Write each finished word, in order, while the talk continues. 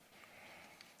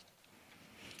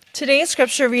Today's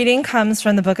scripture reading comes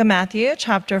from the book of Matthew,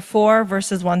 chapter 4,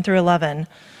 verses 1 through 11.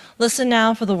 Listen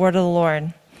now for the word of the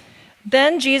Lord.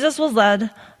 Then Jesus was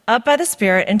led up by the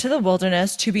Spirit into the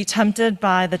wilderness to be tempted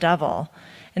by the devil.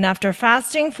 And after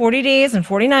fasting 40 days and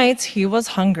 40 nights, he was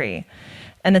hungry.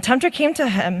 And the tempter came to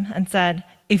him and said,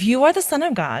 "If you are the Son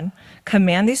of God,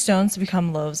 command these stones to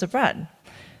become loaves of bread."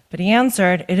 But he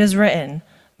answered, "It is written,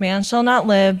 'Man shall not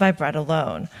live by bread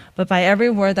alone, but by every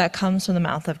word that comes from the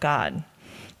mouth of God.'"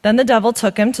 Then the devil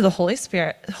took him to the holy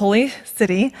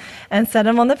city and set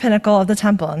him on the pinnacle of the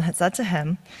temple and had said to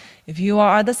him, "If you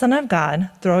are the Son of God,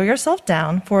 throw yourself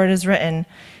down, for it is written,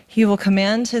 'He will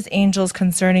command his angels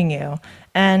concerning you,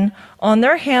 and on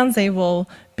their hands they will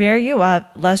bear you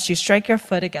up, lest you strike your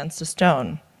foot against a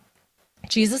stone.'"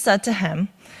 Jesus said to him,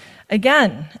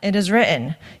 "Again, it is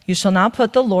written, 'You shall not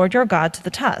put the Lord your God to the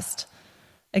test.'"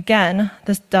 Again,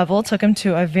 the devil took him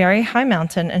to a very high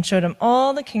mountain and showed him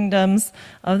all the kingdoms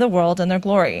of the world and their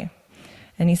glory.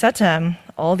 And he said to him,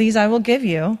 "All these I will give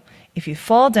you if you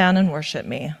fall down and worship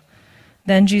me."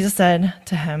 Then Jesus said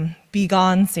to him,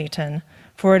 "Begone, Satan,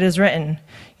 for it is written,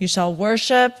 'You shall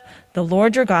worship the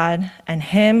Lord your God, and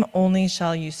him only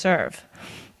shall you serve.'"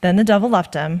 Then the devil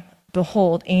left him.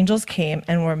 Behold, angels came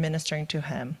and were ministering to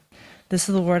him. This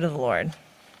is the word of the Lord.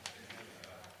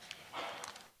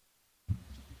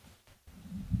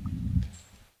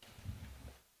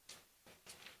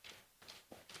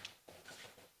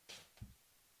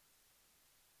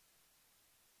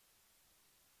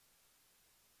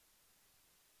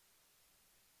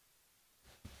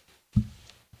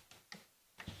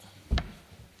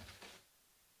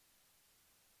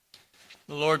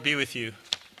 The Lord be with you.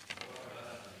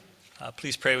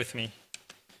 Please pray with me.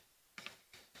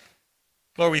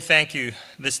 Lord, we thank you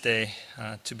this day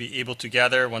to be able to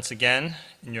gather once again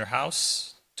in your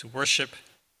house, to worship,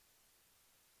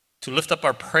 to lift up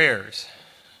our prayers,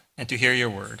 and to hear your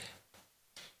word.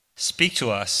 Speak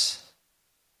to us.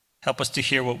 Help us to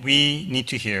hear what we need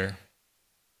to hear.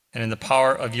 And in the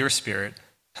power of your Spirit,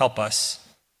 help us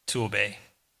to obey.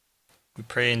 We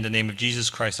pray in the name of Jesus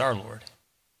Christ our Lord.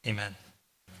 Amen.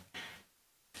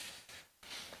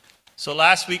 So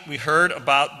last week we heard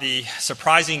about the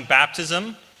surprising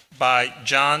baptism by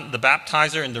John the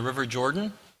Baptizer in the River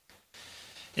Jordan.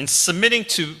 In submitting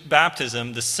to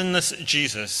baptism, the sinless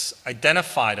Jesus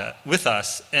identified with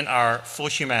us in our full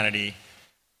humanity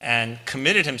and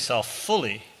committed himself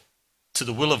fully to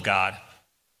the will of God.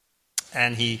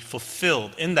 And he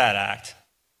fulfilled in that act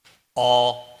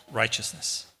all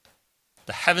righteousness.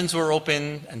 The heavens were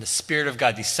opened and the Spirit of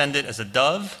God descended as a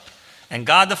dove. And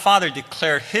God the Father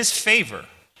declared his favor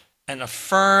and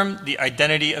affirmed the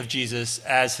identity of Jesus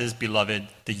as his beloved,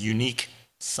 the unique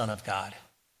Son of God.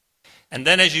 And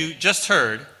then, as you just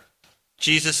heard,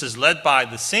 Jesus is led by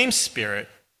the same Spirit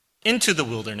into the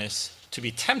wilderness to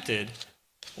be tempted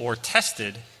or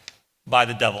tested by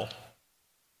the devil.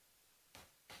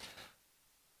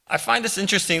 I find this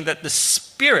interesting that the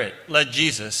Spirit led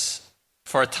Jesus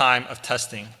for a time of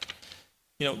testing.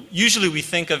 Usually we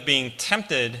think of being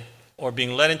tempted or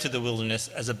being led into the wilderness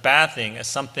as a bad thing, as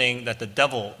something that the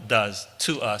devil does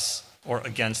to us or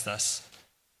against us.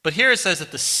 But here it says that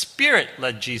the Spirit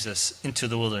led Jesus into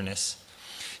the wilderness.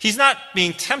 He's not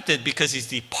being tempted because he's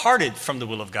departed from the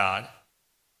will of God.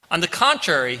 On the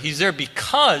contrary, he's there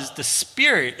because the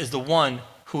Spirit is the one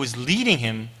who is leading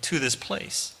him to this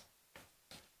place.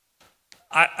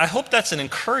 I hope that's an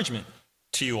encouragement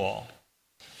to you all.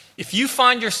 If you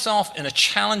find yourself in a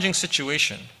challenging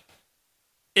situation,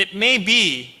 it may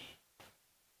be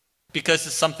because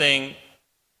it's something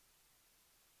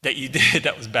that you did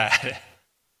that was bad,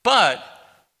 but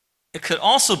it could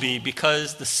also be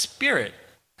because the Spirit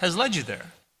has led you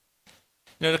there.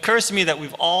 It occurs to me that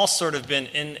we've all sort of been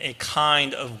in a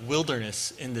kind of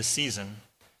wilderness in this season.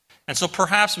 And so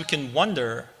perhaps we can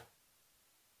wonder,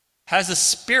 has the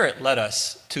Spirit led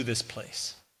us to this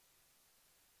place?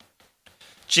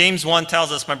 James 1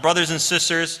 tells us, "My brothers and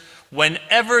sisters,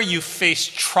 whenever you face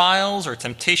trials or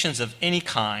temptations of any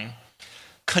kind,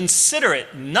 consider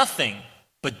it nothing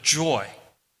but joy.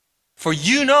 For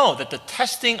you know that the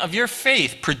testing of your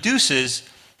faith produces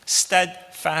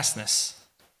steadfastness.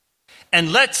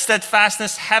 And let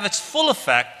steadfastness have its full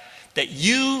effect, that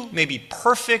you may be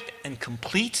perfect and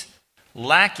complete,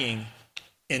 lacking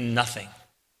in nothing."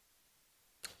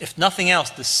 If nothing else,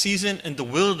 the season in the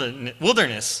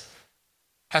wilderness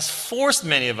has forced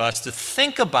many of us to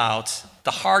think about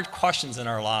the hard questions in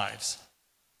our lives.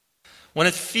 When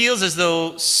it feels as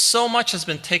though so much has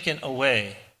been taken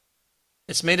away,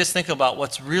 it's made us think about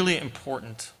what's really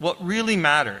important, what really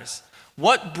matters,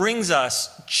 what brings us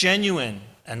genuine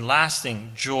and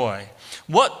lasting joy?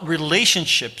 What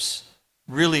relationships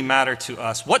really matter to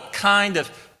us? What kind of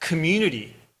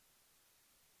community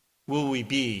will we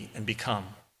be and become?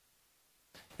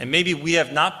 And maybe we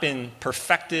have not been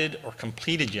perfected or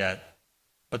completed yet,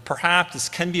 but perhaps this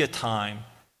can be a time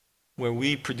where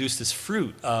we produce this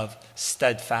fruit of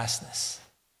steadfastness.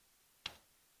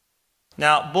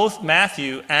 Now, both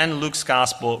Matthew and Luke's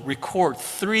gospel record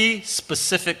 3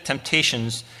 specific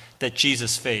temptations that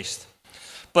Jesus faced.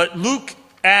 But Luke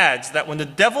adds that when the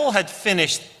devil had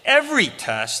finished every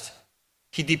test,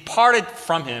 he departed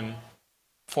from him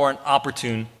for an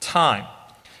opportune time.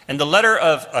 And the letter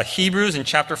of Hebrews in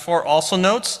chapter 4 also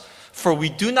notes, "For we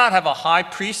do not have a high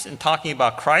priest," in talking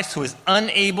about Christ, "who is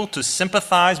unable to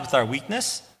sympathize with our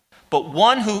weakness, but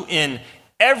one who in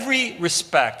every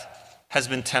respect has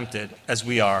been tempted as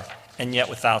we are, and yet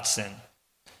without sin."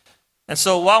 And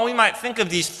so while we might think of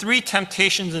these 3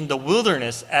 temptations in the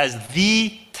wilderness as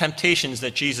the temptations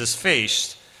that Jesus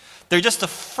faced, they're just the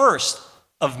first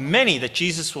of many that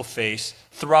Jesus will face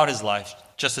throughout his life,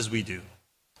 just as we do.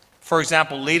 For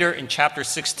example, later in chapter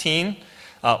 16,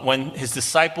 when his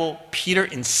disciple Peter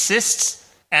insists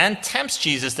and tempts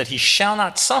Jesus that he shall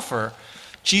not suffer,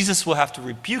 Jesus will have to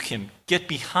rebuke him. "Get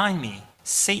behind me,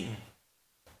 Satan."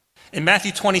 In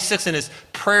Matthew 26, in his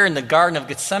prayer in the Garden of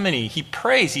Gethsemane, he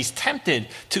prays, he's tempted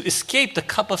to escape the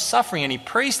cup of suffering, and he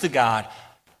prays to God,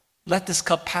 "Let this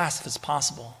cup pass if it's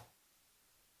possible."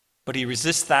 But he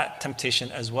resists that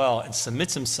temptation as well and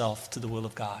submits himself to the will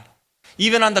of God.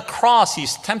 Even on the cross,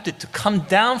 he's tempted to come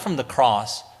down from the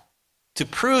cross to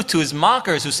prove to his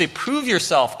mockers who say, "Prove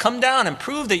yourself, come down and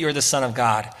prove that you're the Son of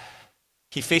God."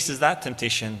 He faces that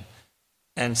temptation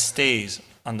and stays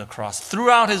on the cross.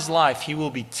 Throughout his life, he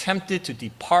will be tempted to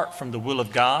depart from the will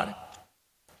of God.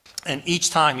 And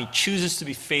each time he chooses to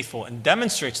be faithful and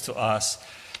demonstrates to us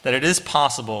that it is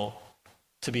possible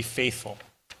to be faithful.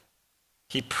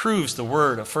 He proves the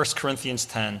word of 1 Corinthians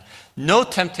 10, "No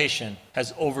temptation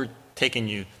has overtaken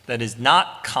you that is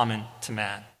not common to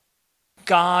man."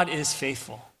 God is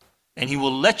faithful, and he will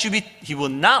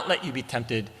not let you be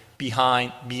tempted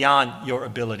beyond your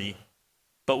ability.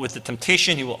 But with the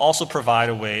temptation, he will also provide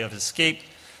a way of escape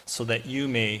so that you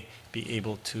may be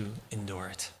able to endure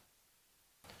it.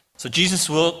 So Jesus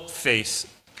will face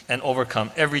and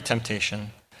overcome every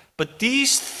temptation. But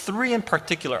these 3 in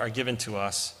particular are given to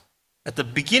us at the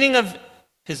beginning of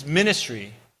his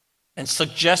ministry and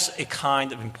suggest a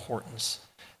kind of importance.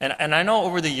 And I know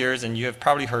over the years, and you have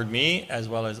probably heard me as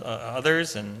well as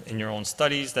others and in your own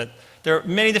studies, that there are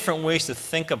many different ways to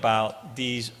think about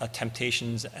these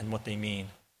temptations and what they mean.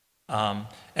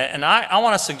 And I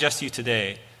want to suggest to you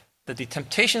today that the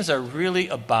temptations are really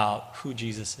about who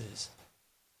Jesus is.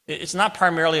 It's not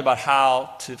primarily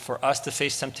about for us to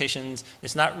face temptations.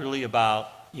 It's not really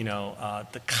about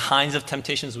the kinds of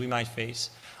temptations we might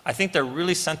face. I think they're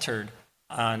really centered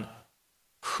on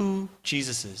who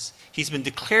Jesus is. He's been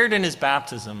declared in his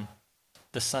baptism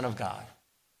the Son of God.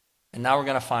 And now we're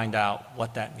going to find out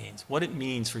what that means, what it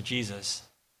means for Jesus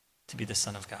to be the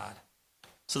Son of God.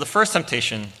 So the first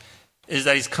temptation is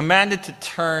that he's commanded to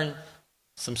turn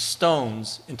some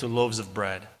stones into loaves of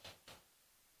bread.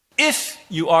 If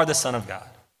you are the Son of God,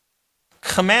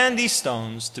 command these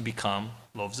stones to become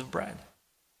loaves of bread.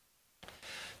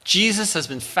 Jesus has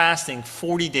been fasting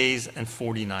 40 days and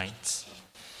 40 nights.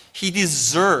 He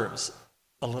deserves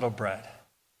a little bread.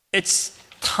 It's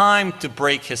time to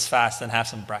break his fast and have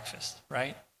some breakfast,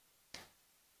 right?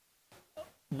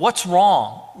 What's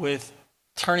wrong with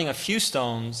turning a few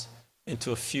stones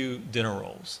into a few dinner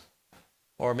rolls?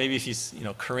 Or maybe if he's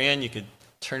Korean, you could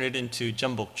turn it into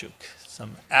jjambokjuk,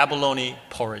 some abalone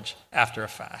porridge after a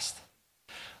fast.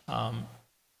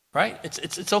 Right?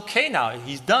 It's okay now.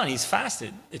 He's done. He's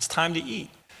fasted. It's time to eat.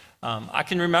 I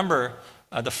can remember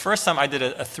the first time I did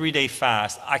a 3-day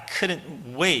fast, I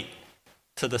couldn't wait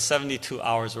till the 72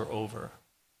 hours were over.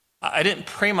 I didn't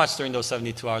pray much during those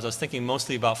 72 hours. I was thinking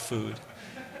mostly about food,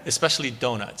 especially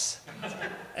donuts.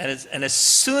 And as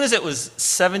soon as it was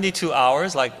 72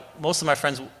 hours, like most of my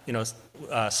friends,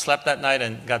 slept that night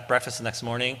and got breakfast the next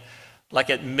morning, like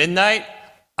at midnight,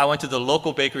 I went to the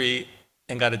local bakery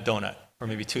and got a donut, or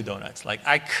maybe 2 donuts. Like,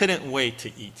 I couldn't wait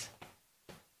to eat.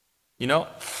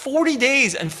 40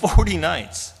 days and 40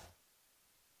 nights.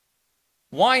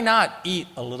 Why not eat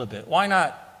a little bit? Why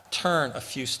not turn a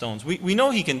few stones? We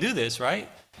know he can do this, right?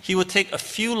 He would take a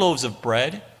few loaves of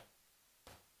bread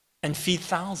and feed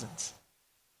thousands.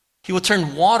 He would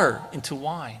turn water into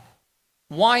wine.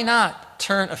 Why not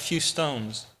turn a few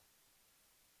stones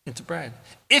into bread?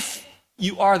 If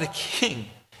you are the King,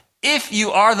 if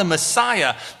you are the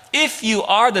Messiah, if you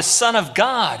are the Son of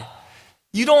God,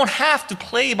 You don't have to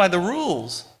play by the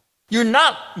rules. You're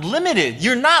not limited.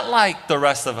 You're not like the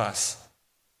rest of us.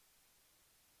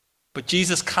 But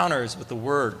Jesus counters with the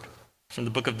word from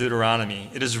the book of Deuteronomy.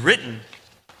 It is written,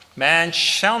 man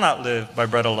shall not live by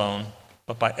bread alone,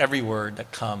 but by every word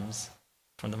that comes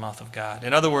from the mouth of God.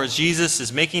 In other words, Jesus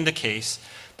is making the case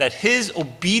that his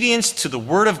obedience to the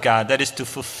word of God, that is to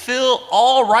fulfill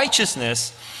all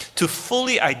righteousness, to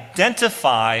fully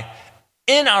identify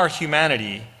in our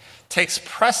humanity, takes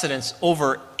precedence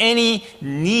over any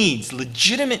needs,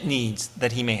 legitimate needs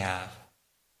that he may have.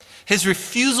 His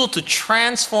refusal to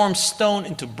transform stone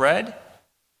into bread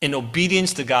in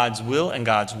obedience to God's will and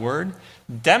God's word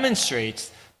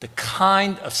demonstrates the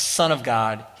kind of Son of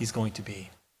God he's going to be.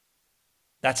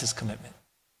 That's his commitment.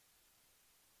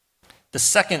 The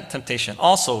second temptation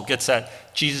also gets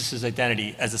at Jesus'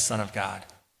 identity as the Son of God.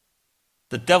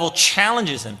 The devil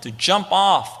challenges him to jump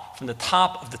off from the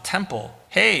top of the temple.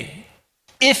 Hey,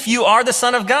 if you are the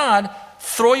Son of God,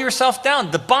 throw yourself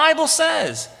down. The Bible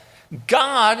says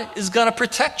God is going to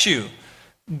protect you.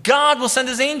 God will send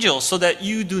his angels so that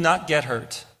you do not get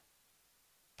hurt.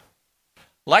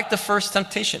 Like the first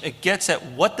temptation, it gets at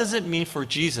what does it mean for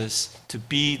Jesus to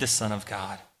be the Son of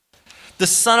God. The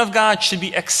Son of God should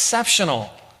be exceptional.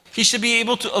 He should be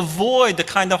able to avoid the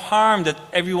kind of harm that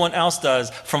everyone else does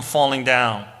from falling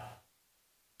down.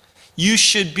 You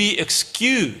should be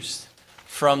excused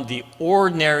from the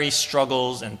ordinary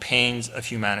struggles and pains of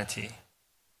humanity.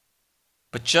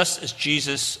 But just as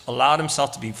Jesus allowed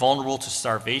himself to be vulnerable to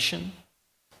starvation,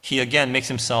 he again makes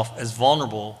himself as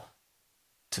vulnerable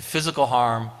to physical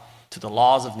harm, to the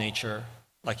laws of nature,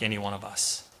 like any one of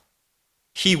us.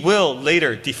 He will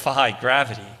later defy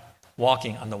gravity,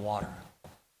 walking on the water.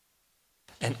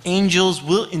 And angels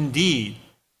will indeed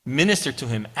minister to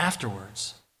him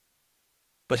afterwards.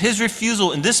 But his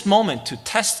refusal in this moment to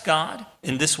test God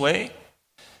in this way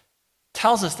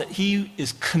tells us that he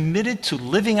is committed to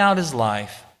living out his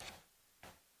life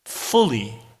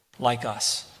fully like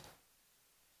us,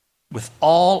 with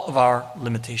all of our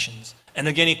limitations. And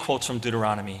again, he quotes from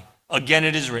Deuteronomy. Again,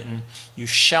 it is written, you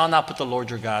shall not put the Lord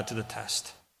your God to the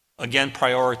test. Again,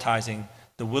 prioritizing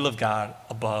the will of God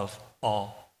above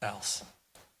all else.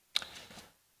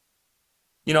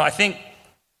 You know, I think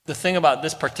the thing about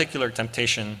this particular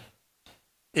temptation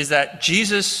is that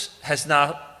Jesus has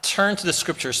now turned to the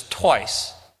scriptures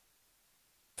twice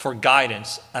for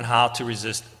guidance on how to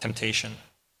resist temptation.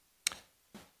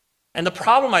 And the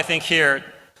problem, I think, here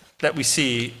that we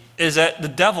see is that the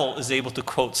devil is able to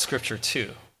quote scripture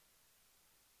too.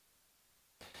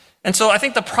 And so I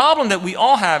think the problem that we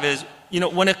all have is,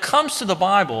 when it comes to the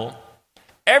Bible,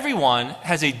 everyone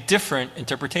has a different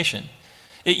interpretation.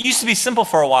 It used to be simple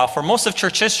for a while. For most of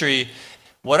church history,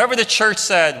 whatever the church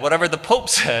said, whatever the Pope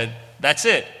said, that's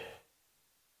it.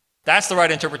 That's the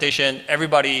right interpretation.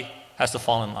 Everybody has to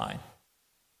fall in line.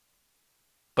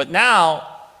 But now,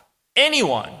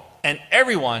 anyone and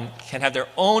everyone can have their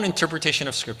own interpretation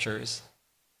of scriptures.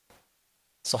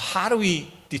 So how do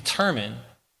we determine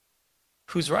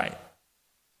who's right?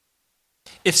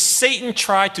 If Satan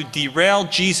tried to derail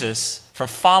Jesus from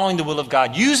following the will of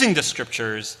God using the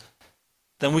scriptures,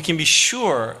 then we can be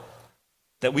sure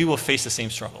that we will face the same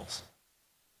struggles.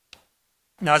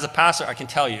 Now, as a pastor, I can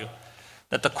tell you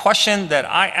that the question that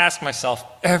I ask myself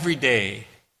every day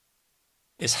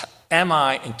is, am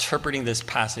I interpreting this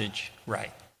passage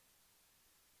right?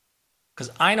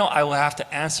 Because I know I will have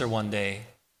to answer one day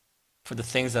for the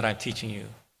things that I'm teaching you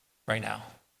right now.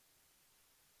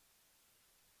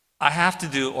 I have to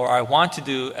do, or I want to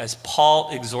do, as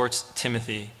Paul exhorts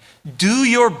Timothy, do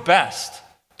your best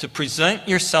to present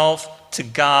yourself to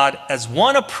God as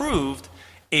one approved,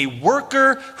 a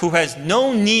worker who has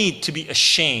no need to be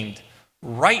ashamed,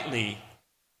 rightly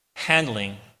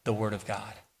handling the Word of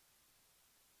God.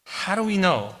 How do we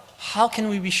know? How can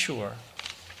we be sure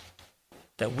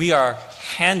that we are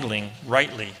handling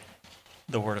rightly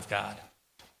the Word of God?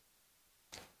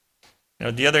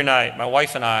 The other night, my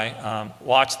wife and I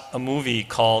watched a movie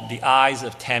called The Eyes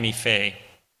of Tammy Faye.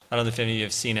 I don't know if any of you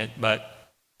have seen it,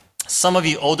 but some of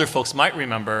you older folks might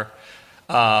remember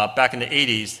back in the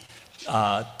 80s,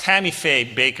 Tammy Faye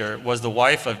Bakker was the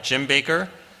wife of Jim Bakker,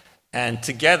 and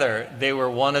together they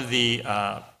were one of the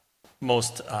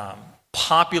most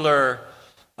popular,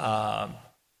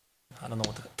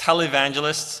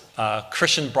 televangelists,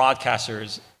 Christian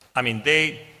broadcasters. I mean,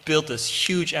 they built this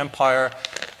huge empire.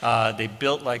 They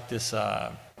built like this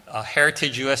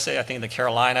Heritage USA, I think in the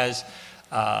Carolinas,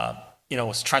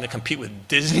 was trying to compete with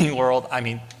Disney World. I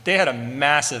mean, they had a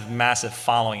massive, massive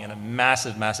following and a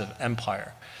massive, massive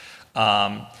empire.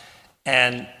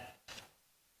 And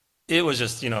it was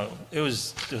just, it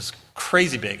was just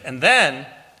crazy big. And then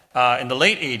in the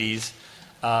late 80s,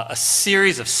 a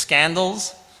series of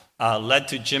scandals led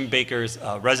to Jim Bakker's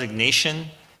resignation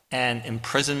and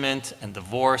imprisonment and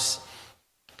divorce.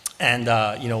 And,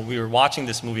 we were watching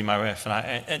this movie, my wife and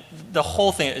I, and the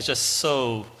whole thing is just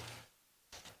so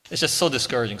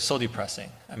discouraging, so depressing.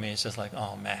 I mean, it's just like,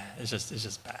 oh man, it's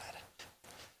just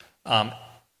bad.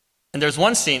 And there's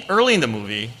one scene early in the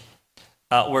movie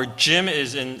where Jim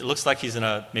is in, it looks like he's in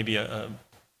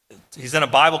he's in a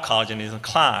Bible college and he's in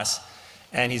class,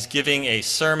 and he's giving a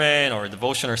sermon or a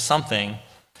devotion or something,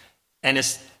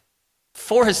 and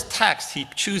for his text, he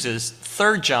chooses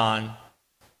 3 John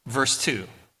verse 2.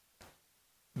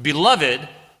 Beloved,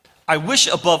 I wish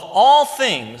above all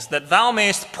things that thou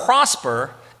mayest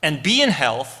prosper and be in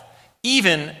health,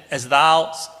 even as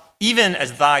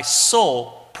thy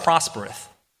soul prospereth.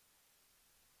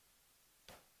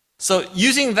 So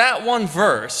using that one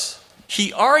verse,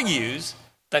 he argues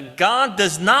that God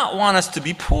does not want us to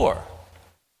be poor.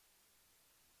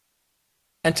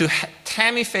 And to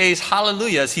Tammy Faye's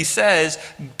hallelujahs, he says,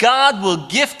 God will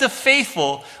gift the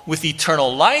faithful with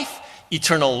eternal life,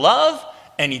 eternal love,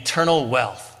 and eternal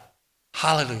wealth.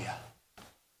 Hallelujah.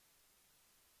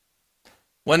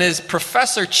 When his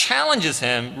professor challenges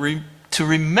him to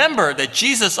remember that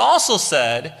Jesus also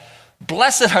said,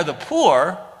 blessed are the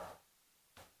poor,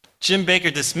 Jim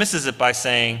Bakker dismisses it by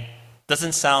saying,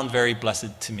 doesn't sound very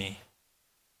blessed to me.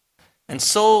 And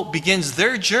so begins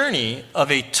their journey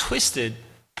of a twisted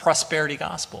prosperity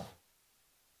gospel.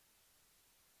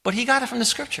 But he got it from the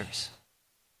scriptures.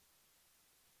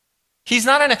 He's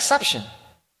not an exception.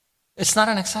 It's not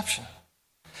an exception.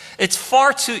 It's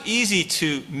far too easy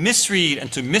to misread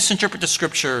and to misinterpret the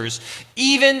scriptures,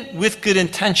 even with good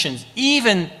intentions,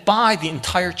 even by the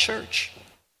entire church.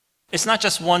 It's not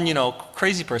just one,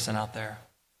 crazy person out there.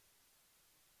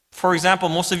 For example,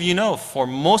 most of you know, for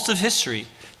most of history,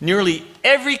 nearly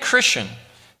every Christian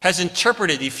has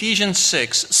interpreted Ephesians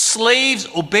 6, slaves,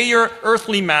 obey your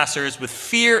earthly masters with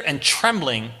fear and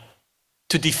trembling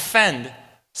to defend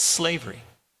slavery.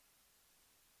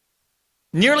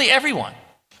 Nearly everyone.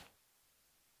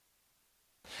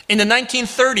 In the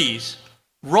 1930s,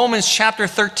 Romans chapter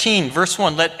 13, verse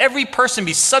 1, let every person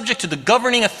be subject to the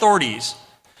governing authorities,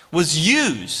 was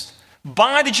used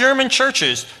by the German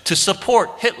churches to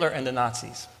support Hitler and the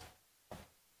Nazis.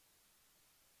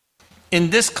 In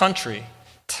this country,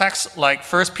 texts like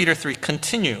 1 Peter 3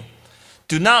 continue.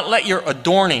 Do not let your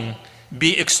adorning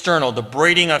be external, the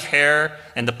braiding of hair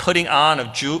and the putting on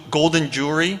of golden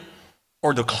jewelry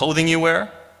or the clothing you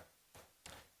wear.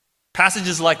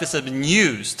 Passages like this have been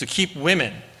used to keep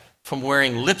women from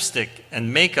wearing lipstick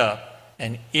and makeup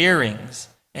and earrings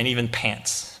and even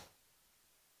pants.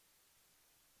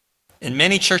 In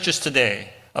many churches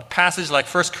today, a passage like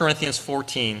 1 Corinthians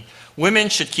 14, women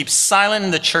should keep silent in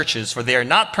the churches, for they are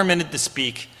not permitted to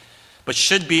speak, but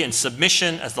should be in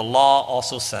submission, as the law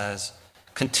also says,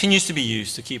 continues to be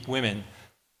used to keep women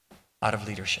out of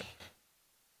leadership.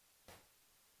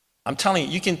 I'm telling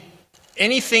you,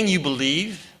 anything you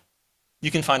believe,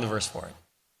 you can find a verse for it.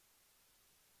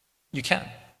 You can.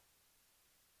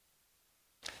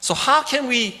 So how can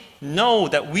we know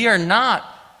that we are not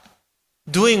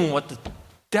doing what the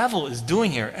devil is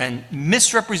doing here and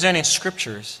misrepresenting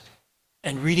scriptures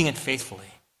and reading it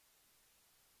faithfully?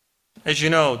 As you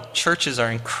know, churches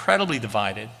are incredibly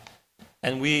divided,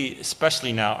 and we,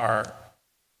 especially now, are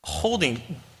holding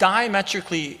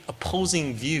diametrically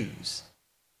opposing views,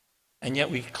 and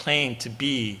yet we claim to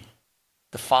be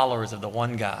the followers of the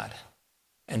one God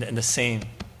and the same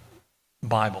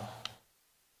Bible.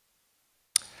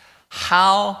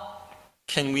 How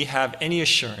can we have any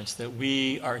assurance that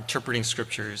we are interpreting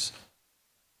scriptures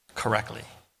correctly?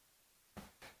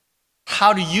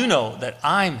 How do you know that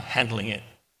I'm handling it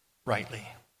rightly?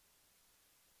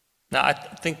 Now, I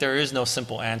think there is no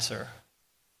simple answer,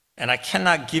 and I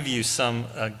cannot give you some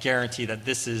guarantee that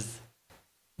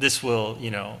this will,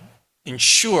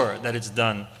 ensure that it's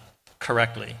done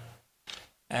correctly.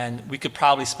 And we could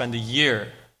probably spend a year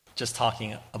just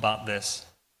talking about this.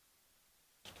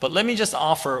 But let me just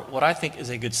offer what I think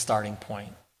is a good starting point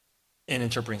in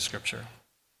interpreting Scripture.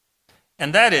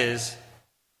 And that is,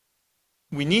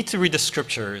 we need to read the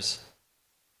Scriptures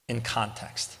in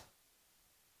context.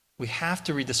 We have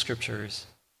to read the Scriptures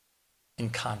in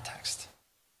context.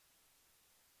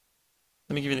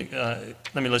 Let me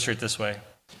illustrate it this way.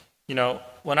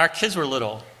 When our kids were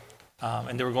little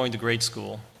and they were going to grade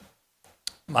school,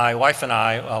 my wife and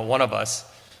I, one of us,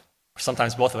 or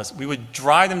sometimes both of us, we would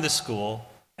drive them to school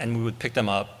and we would pick them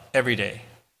up every day.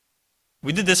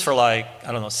 We did this for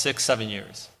 6, 7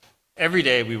 years. Every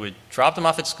day we would drop them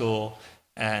off at school,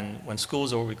 and when school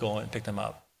was over, we'd go and pick them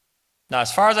up. Now,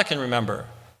 as far as I can remember,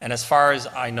 and as far as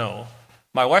I know,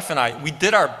 my wife and I, we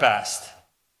did our best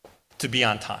to be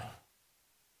on time,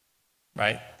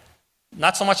 right?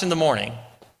 Not so much in the morning,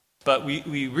 but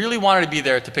we really wanted to be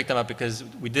there to pick them up because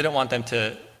we didn't want them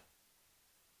to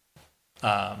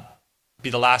be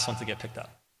the last ones to get picked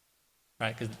up,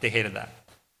 right? Because they hated that.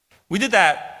 We did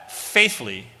that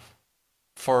faithfully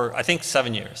for, I think,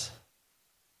 7 years.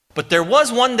 But there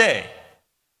was one day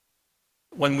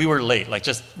when we were late, like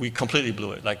just, we completely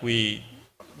blew it. Like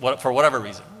for whatever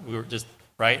reason, we were just,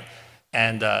 right?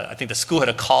 And I think the school had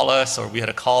to call us or we had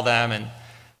to call them.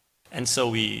 And so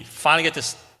we finally get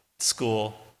to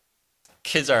school.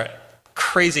 Kids are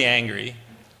crazy angry.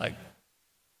 Like,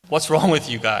 what's wrong with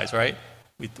you guys, right?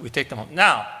 We take them home.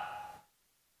 Now,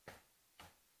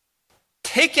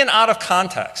 taken out of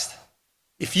context,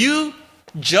 if you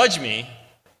judge me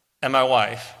and my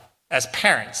wife as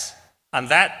parents on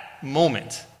that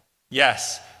moment,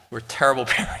 yes, we're terrible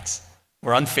parents.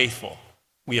 We're unfaithful.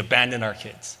 We abandon our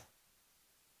kids.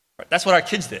 That's what our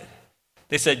kids did.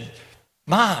 They said,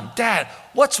 Mom, Dad,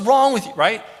 what's wrong with you,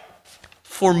 right?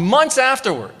 For months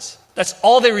afterwards, that's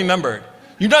all they remembered.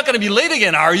 You're not going to be late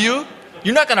again, are you?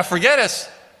 You're not going to forget us,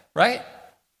 right?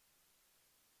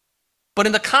 But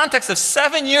in the context of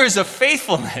 7 years of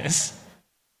faithfulness,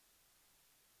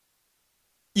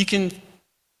 you can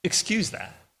excuse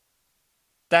that.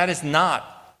 That is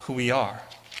not who we are.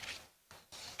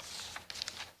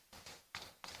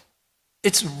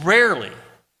 It's rarely,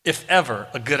 if ever,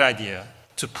 a good idea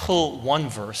to pull one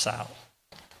verse out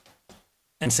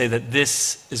and say that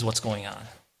this is what's going on.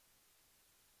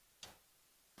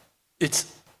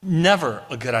 It's never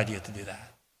a good idea to do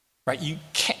that, right? You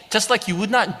can't, just like you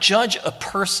would not judge a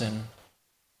person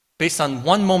based on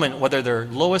one moment, whether they're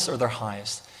lowest or they're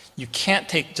highest. You can't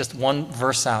take just one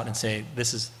verse out and say,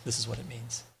 this is what it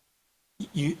means.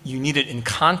 You need it in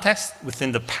context,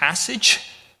 within the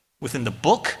passage, within the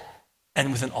book,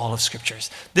 and within all of Scriptures.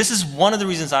 This is one of the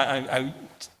reasons I'm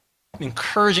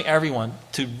encouraging everyone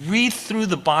to read through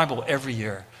the Bible every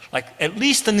year. Like at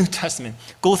least the New Testament.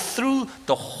 Go through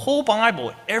the whole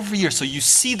Bible every year so you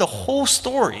see the whole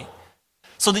story,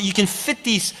 so that you can fit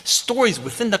these stories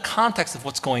within the context of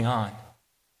what's going on.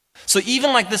 So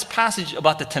even like this passage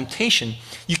about the temptation,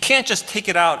 you can't just take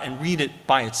it out and read it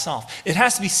by itself. It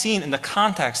has to be seen in the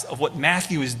context of what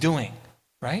Matthew is doing,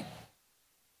 right?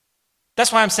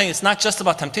 That's why I'm saying it's not just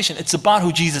about temptation, it's about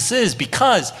who Jesus is,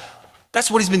 because that's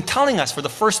what he's been telling us for the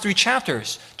first 3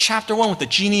 chapters. Chapter 1 with the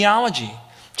genealogy,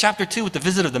 chapter 2 with the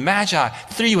visit of the Magi,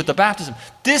 3 with the baptism.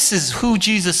 This is who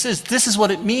Jesus is. This is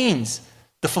what it means.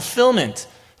 The fulfillment,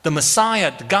 the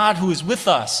Messiah, the God who is with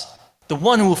us, the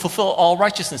one who will fulfill all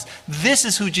righteousness. This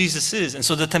is who Jesus is. And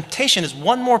so the temptation is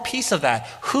one more piece of that.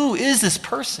 Who is this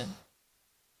person?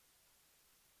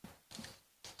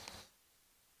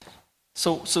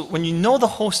 So when you know the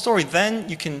whole story, then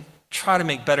you can try to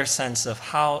make better sense of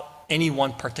how any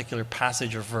one particular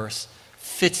passage or verse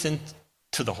fits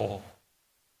into the whole.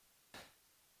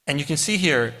 And you can see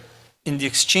here, in the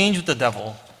exchange with the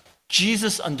devil,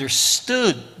 Jesus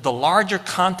understood the larger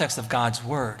context of God's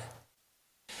word.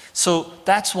 So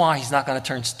that's why he's not going to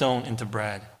turn stone into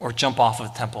bread or jump off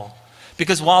of the temple.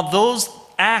 Because while those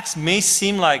acts may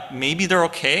seem like maybe they're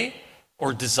okay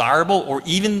or desirable or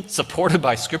even supported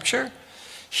by Scripture,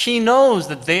 he knows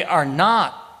that they are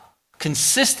not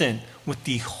consistent with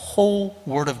the whole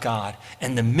Word of God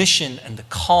and the mission and the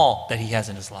call that he has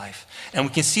in his life. And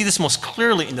we can see this most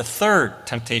clearly in the third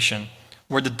temptation,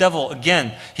 where the devil,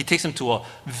 again, he takes him to a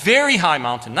very high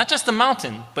mountain, not just a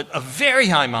mountain, but a very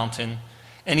high mountain,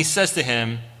 and he says to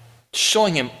him,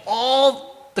 showing him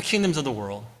all the kingdoms of the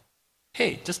world,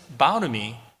 hey, just bow to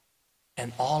me,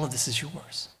 and all of this is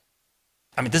yours.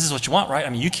 I mean, this is what you want, right? I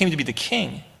mean, you came to be the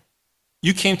king.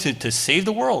 You came to save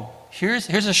the world. Here's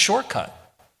a shortcut.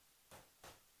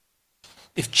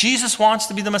 If Jesus wants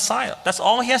to be the Messiah, that's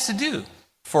all he has to do.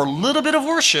 For a little bit of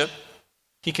worship,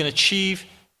 he can achieve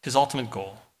his ultimate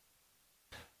goal.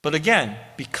 But again,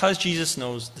 because Jesus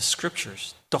knows the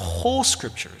Scriptures, the whole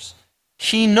Scriptures,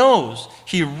 he knows,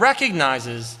 he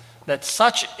recognizes that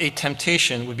such a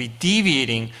temptation would be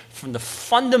deviating from the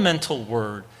fundamental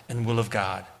word and will of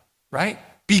God, right?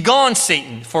 Begone,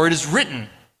 Satan, for it is written,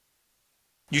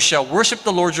 you shall worship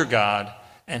the Lord your God,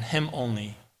 and him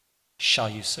only shall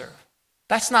you serve.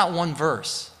 That's not one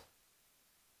verse.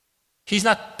 He's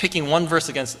not picking one verse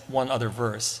against one other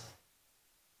verse.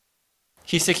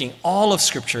 He's taking all of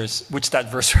Scriptures, which that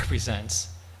verse represents,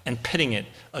 and pitting it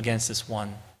against this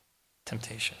one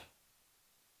temptation.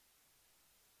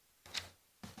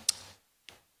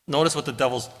 Notice what the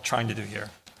devil's trying to do here.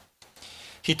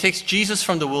 He takes Jesus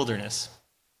from the wilderness.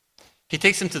 He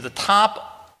takes him to the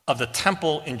top of the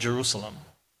temple in Jerusalem.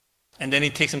 And then he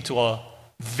takes him to a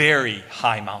very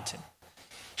high mountain.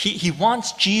 He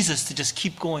wants Jesus to just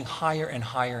keep going higher and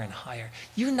higher and higher.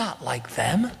 You're not like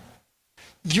them.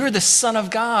 You're the Son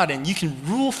of God, and you can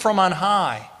rule from on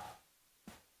high.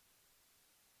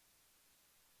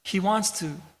 He wants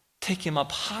to take him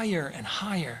up higher and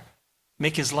higher,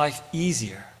 make his life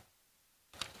easier.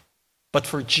 But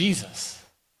for Jesus,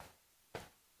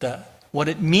 what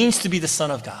it means to be the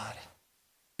Son of God,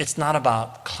 it's not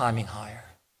about climbing higher.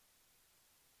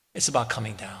 It's about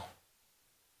coming down.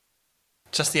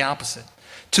 Just the opposite.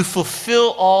 To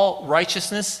fulfill all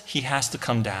righteousness, he has to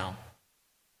come down.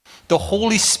 The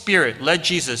Holy Spirit led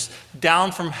Jesus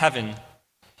down from heaven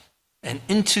and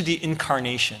into the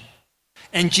incarnation.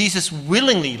 And Jesus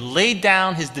willingly laid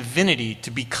down his divinity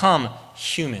to become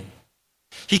human.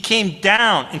 He came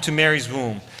down into Mary's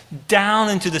womb, down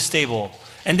into the stable,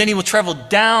 and then he will travel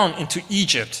down into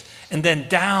Egypt, and then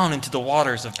down into the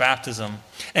waters of baptism.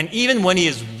 And even when he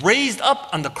is raised up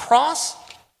on the cross,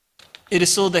 it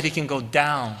is so that he can go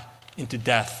down into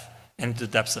death and into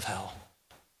the depths of hell.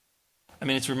 I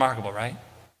mean, it's remarkable, right?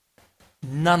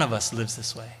 None of us lives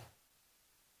this way.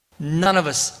 None of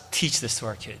us teach this to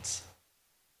our kids.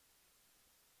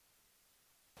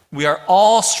 We are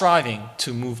all striving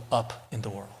to move up in the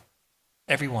world.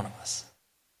 Every one of us.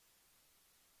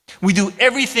 We do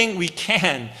everything we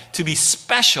can to be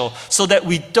special so that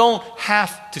we don't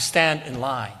have to stand in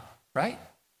line, right?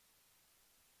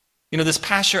 You know, this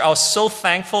past year, I was so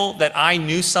thankful that I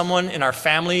knew someone in our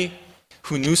family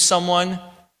who knew someone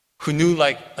who knew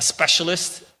like a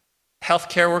specialist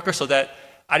healthcare worker so that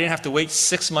I didn't have to wait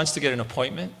 6 months to get an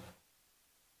appointment,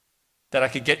 that I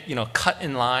could get, cut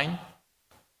in line.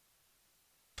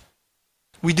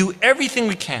 We do everything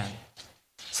we can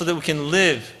so that we can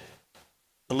live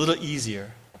a little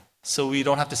easier, so we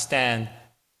don't have to stand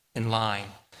in line,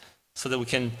 so that we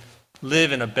can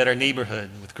live in a better neighborhood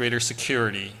with greater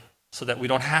security, so that we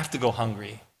don't have to go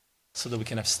hungry, so that we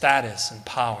can have status and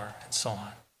power and so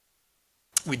on.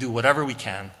 We do whatever we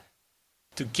can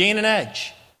to gain an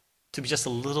edge, to be just a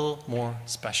little more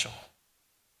special.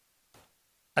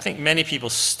 I think many people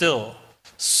still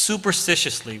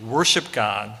superstitiously worship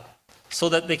God so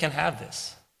that they can have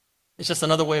this. It's just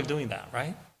another way of doing that,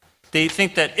 right? They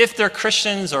think that if they're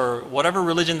Christians or whatever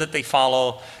religion that they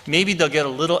follow, maybe they'll get a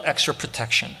little extra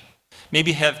protection.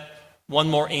 Maybe have one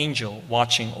more angel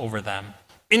watching over them.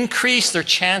 Increase their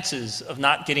chances of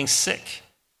not getting sick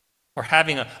or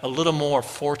having a little more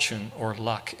fortune or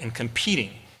luck in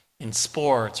competing in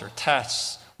sports or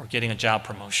tests or getting a job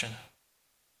promotion.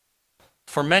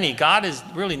 For many, God is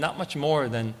really not much more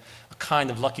than a kind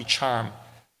of lucky charm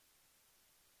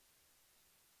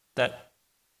that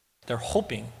they're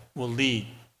hoping will lead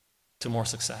to more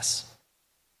success.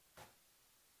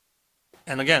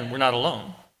 And again, we're not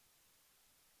alone.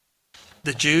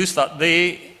 The Jews thought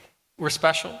they were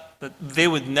special, that they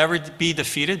would never be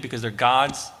defeated because they're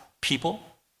God's people.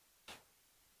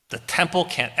 The temple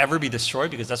can't ever be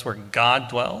destroyed because that's where God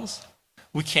dwells.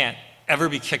 We can't ever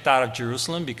be kicked out of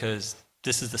Jerusalem because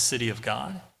this is the city of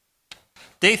God.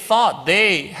 They thought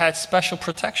they had special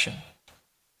protection.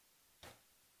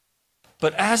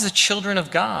 But as the children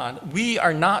of God, we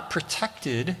are not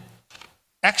protected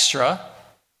extra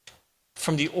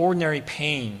from the ordinary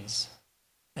pains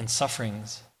and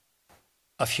sufferings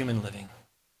of human living.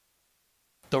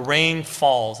 The rain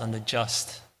falls on the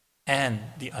just and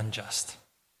the unjust.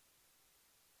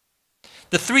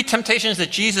 The three temptations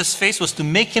that Jesus faced was to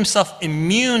make himself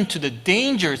immune to the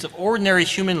dangers of ordinary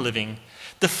human living,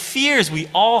 the fears we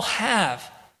all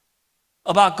have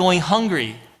about going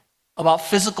hungry, about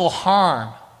physical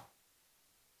harm,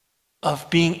 of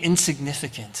being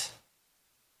insignificant.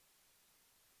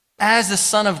 As the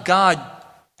Son of God,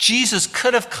 Jesus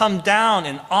could have come down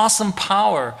in awesome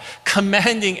power,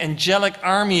 commanding angelic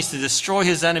armies to destroy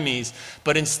his enemies,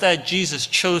 but instead Jesus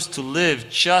chose to live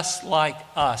just like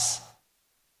us,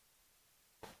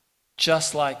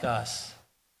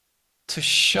 to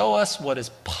show us what is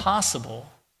possible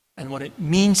and what it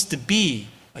means to be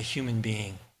a human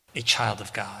being, a child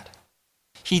of God.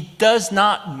 He does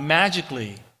not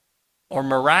magically or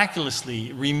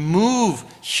miraculously remove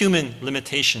human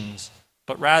limitations,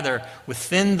 but rather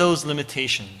within those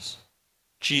limitations,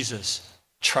 Jesus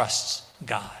trusts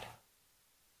God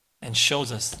and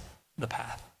shows us the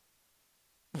path.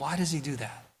 Why does he do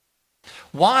that?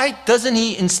 Why doesn't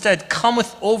he instead come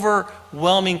with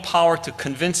overwhelming power to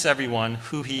convince everyone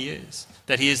who he is,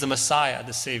 that he is the Messiah,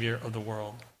 the Savior of the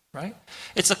world? right?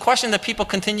 It's a question that people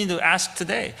continue to ask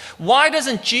today. Why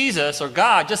doesn't Jesus or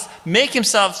God just make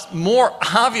himself more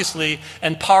obviously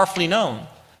and powerfully known,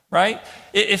 right?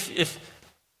 If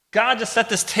God just set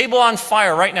this table on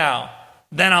fire right now,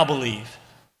 then I'll believe.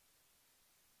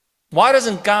 Why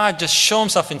doesn't God just show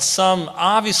himself in some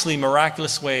obviously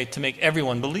miraculous way to make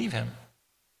everyone believe him?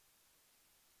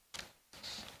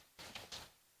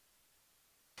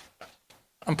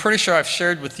 I'm pretty sure I've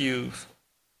shared with you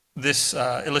this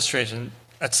illustration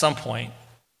at some point,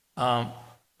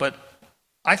 but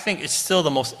I think it's still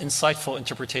the most insightful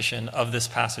interpretation of this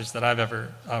passage that I've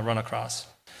ever run across.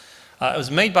 It was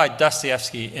made by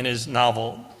Dostoevsky in his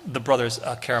novel, The Brothers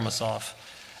Karamazov.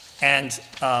 And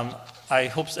I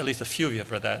hope at least a few of you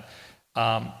have read that.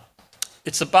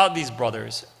 It's about these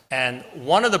brothers. And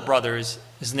one of the brothers,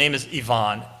 his name is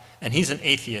Ivan, and he's an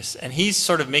atheist. And he's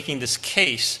sort of making this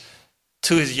case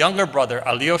to his younger brother,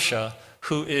 Alyosha,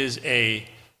 who is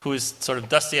sort of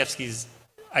Dostoevsky's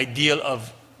ideal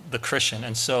of the Christian.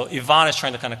 And so Ivan is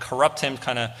trying to kind of corrupt him,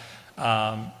 kind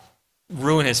of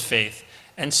ruin his faith.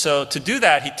 And so to do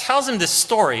that, he tells him this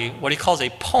story, what he calls a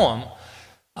poem,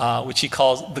 which he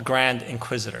calls The Grand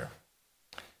Inquisitor.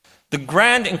 The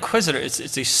Grand Inquisitor,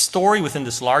 it's a story within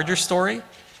this larger story,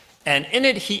 and in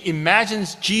it he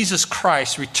imagines Jesus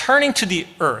Christ returning to the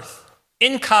earth,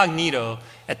 incognito,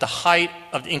 at the height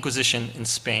of the Inquisition in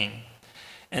Spain.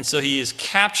 And so he is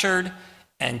captured,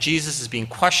 and Jesus is being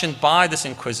questioned by this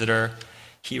inquisitor.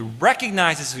 He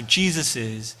recognizes who Jesus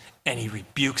is, and he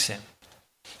rebukes him.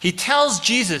 He tells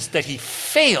Jesus that he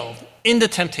failed in the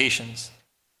temptations,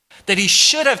 that he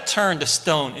should have turned the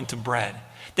stone into bread,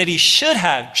 that he should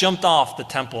have jumped off the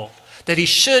temple, that he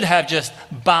should have just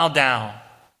bowed down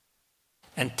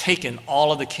and taken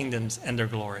all of the kingdoms and their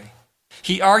glory.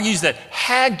 He argues that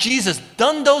had Jesus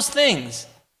done those things,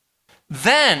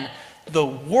 then the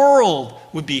world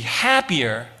would be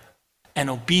happier and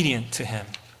obedient to him.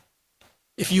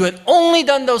 If you had only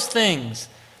done those things,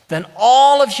 then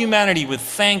all of humanity would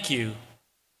thank you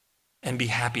and be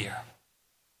happier.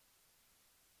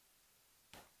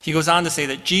 He goes on to say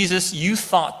that, Jesus, you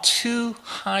thought too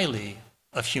highly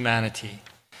of humanity,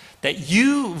 that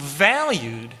you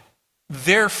valued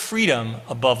their freedom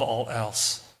above all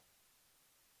else.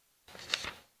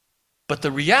 But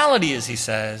the reality is, he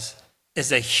says, is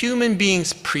that human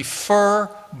beings prefer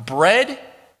bread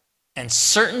and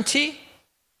certainty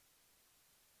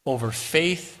over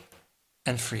faith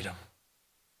and freedom.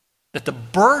 That the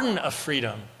burden of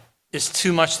freedom is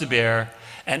too much to bear,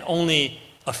 and only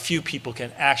a few people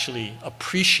can actually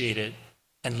appreciate it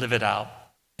and live it out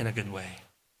in a good way.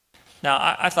 Now,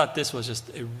 I thought this was just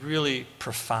a really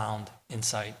profound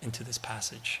insight into this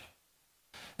passage.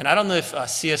 And I don't know if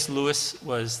C.S. Lewis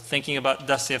was thinking about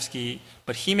Dostoevsky,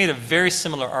 but he made a very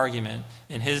similar argument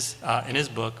in his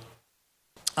book,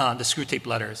 The Screwtape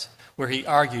Letters, where he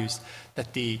argues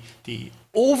that the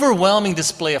overwhelming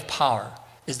display of power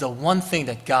is the one thing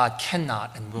that God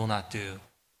cannot and will not do.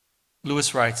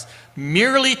 Lewis writes,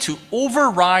 merely to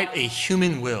override a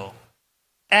human will,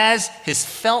 as his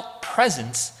felt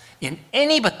presence in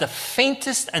any but the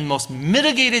faintest and most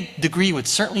mitigated degree would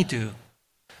certainly do,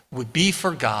 would be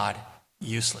for God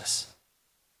useless.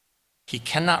 He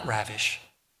cannot ravish,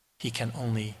 he can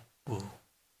only woo.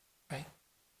 Right?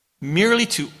 Merely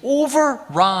to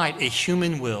override a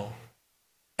human will,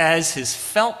 as his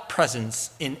felt presence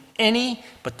in any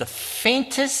but the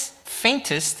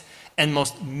faintest and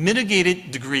most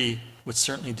mitigated degree would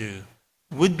certainly do,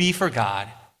 would be for God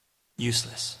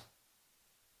useless.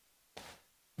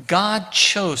 God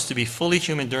chose to be fully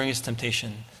human during his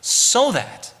temptation so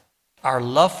that our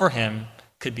love for him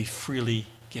could be freely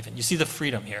given. You see the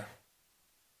freedom here.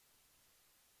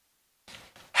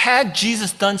 Had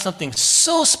Jesus done something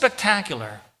so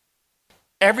spectacular,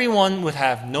 everyone would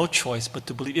have no choice but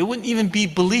to believe. It wouldn't even be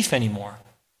belief anymore.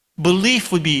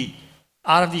 Belief would be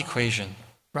out of the equation,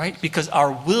 right? Because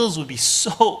our wills would be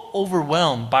so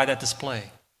overwhelmed by that display,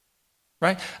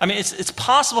 right? I mean, it's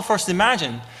possible for us to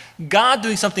imagine God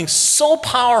doing something so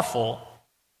powerful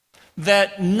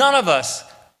that none of us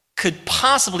could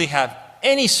possibly have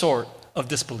any sort of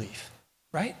disbelief,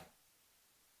 right?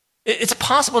 It's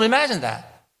possible to imagine that.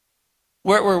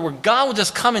 Where God would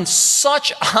just come in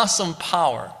such awesome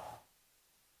power,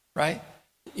 right?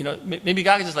 You know, maybe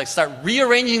God could just like start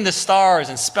rearranging the stars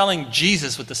and spelling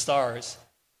Jesus with the stars.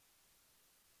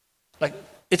 Like,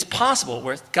 it's possible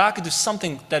where God could do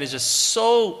something that is just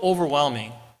so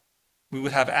overwhelming, we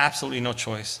would have absolutely no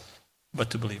choice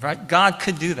but to believe, right? God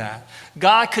could do that.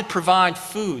 God could provide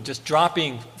food just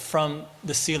dropping from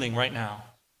the ceiling right now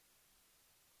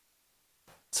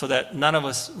so that none of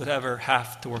us would ever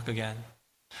have to work again.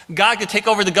 God could take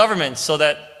over the government so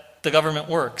that the government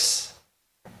works.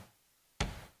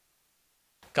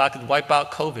 God could wipe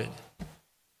out COVID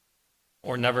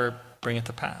or never bring it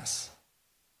to pass.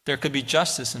 There could be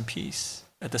justice and peace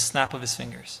at the snap of his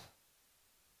fingers.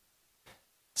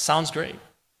 Sounds great.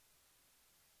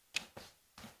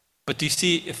 But do you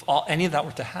see, if any of that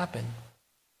were to happen,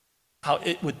 how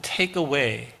it would take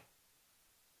away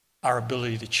our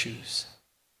ability to choose?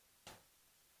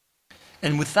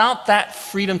 And without that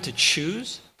freedom to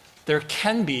choose, there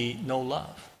can be no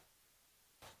love.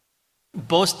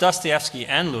 Both Dostoevsky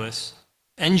and Lewis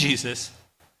and Jesus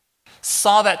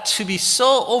saw that to be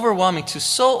so overwhelming, to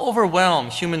so overwhelm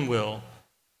human will,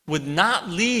 would not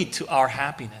lead to our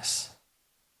happiness.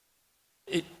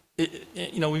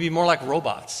 We'd be more like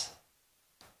robots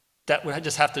that would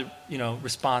just have to,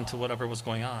 respond to whatever was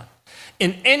going on.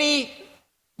 In any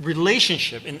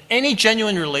relationship, in any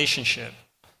genuine relationship,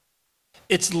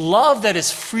 it's love that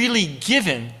is freely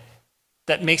given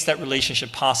that makes that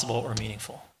relationship possible or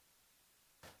meaningful.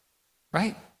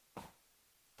 Right?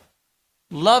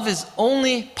 Love is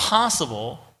only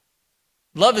possible,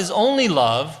 love is only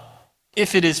love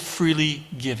if it is freely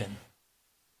given.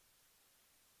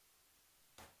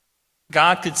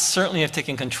 God could certainly have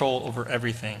taken control over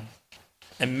everything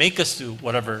and make us do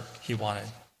whatever he wanted.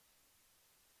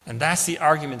 And that's the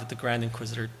argument that the Grand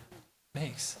Inquisitor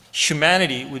makes.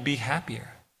 Humanity would be happier,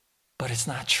 but it's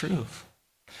not true.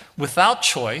 Without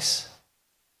choice,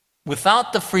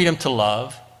 without the freedom to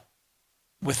love,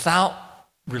 without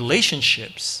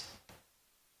relationships,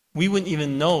 we wouldn't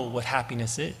even know what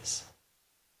happiness is.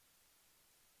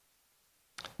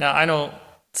 Now, I know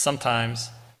sometimes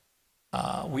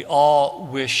we all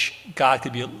wish God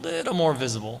could be a little more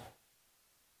visible,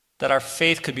 that our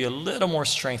faith could be a little more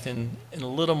strengthened in a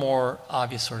little more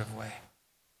obvious sort of way.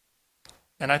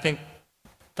 And I think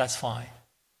that's fine.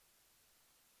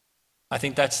 I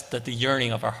think that's the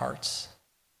yearning of our hearts.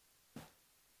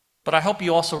 But I hope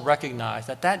you also recognize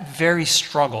that that very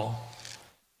struggle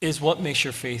is what makes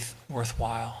your faith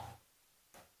worthwhile.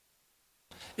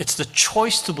 It's the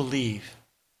choice to believe,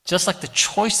 just like the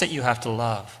choice that you have to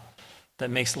love, that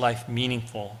makes life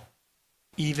meaningful,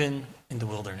 even in the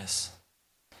wilderness.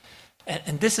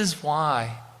 And this is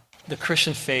why the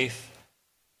Christian faith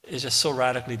is just so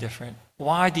radically different.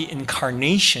 Why the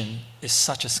incarnation is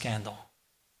such a scandal.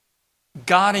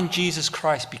 God in Jesus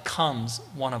Christ becomes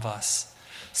one of us,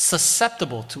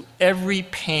 susceptible to every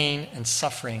pain and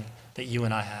suffering that you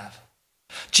and I have.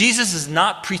 Jesus is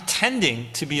not pretending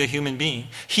to be a human being.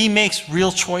 He makes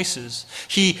real choices.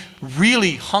 He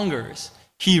really hungers.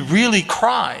 He really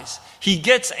cries. He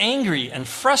gets angry and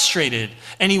frustrated,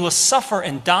 and he will suffer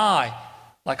and die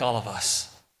like all of us.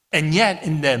 And yet,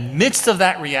 in the midst of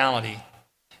that reality,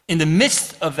 in the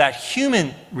midst of that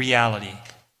human reality,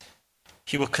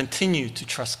 he will continue to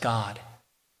trust God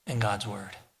and God's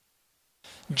word.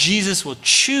 Jesus will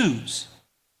choose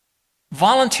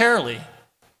voluntarily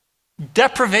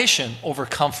deprivation over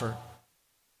comfort,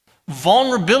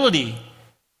 vulnerability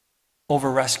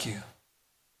over rescue,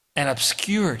 and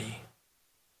obscurity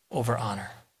over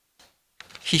honor.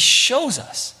 He shows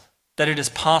us that it is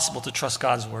possible to trust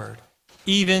God's word,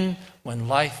 even when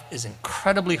life is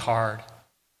incredibly hard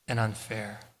and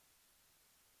unfair.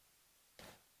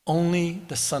 Only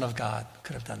the Son of God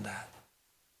could have done that,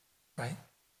 right?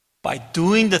 By not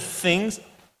doing the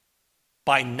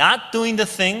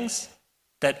things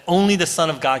that only the Son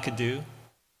of God could do,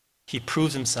 he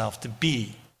proves himself to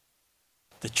be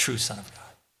the true Son of God.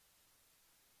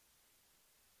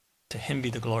 To him be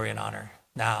the glory and honor,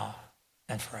 now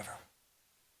and forever.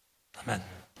 Amen.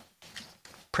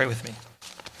 Pray with me.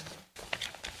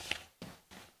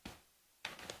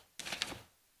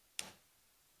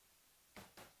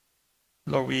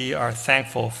 Lord, we are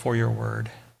thankful for your word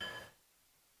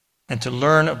and to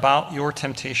learn about your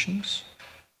temptations,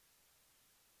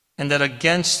 and that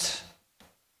against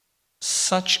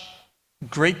such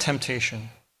great temptation,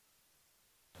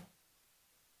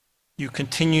 you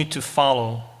continue to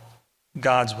follow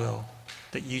God's will,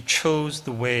 that you chose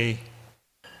the way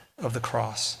of the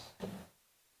cross.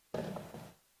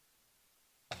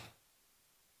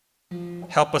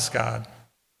 Help us, God,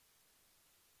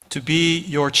 to be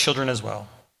your children as well,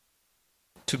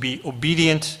 to be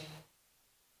obedient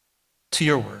to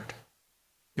your word,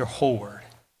 your whole word,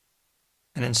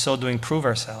 and in so doing prove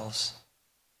ourselves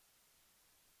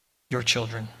your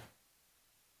children.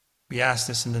 We ask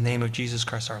this in the name of Jesus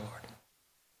Christ our Lord.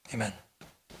 Amen.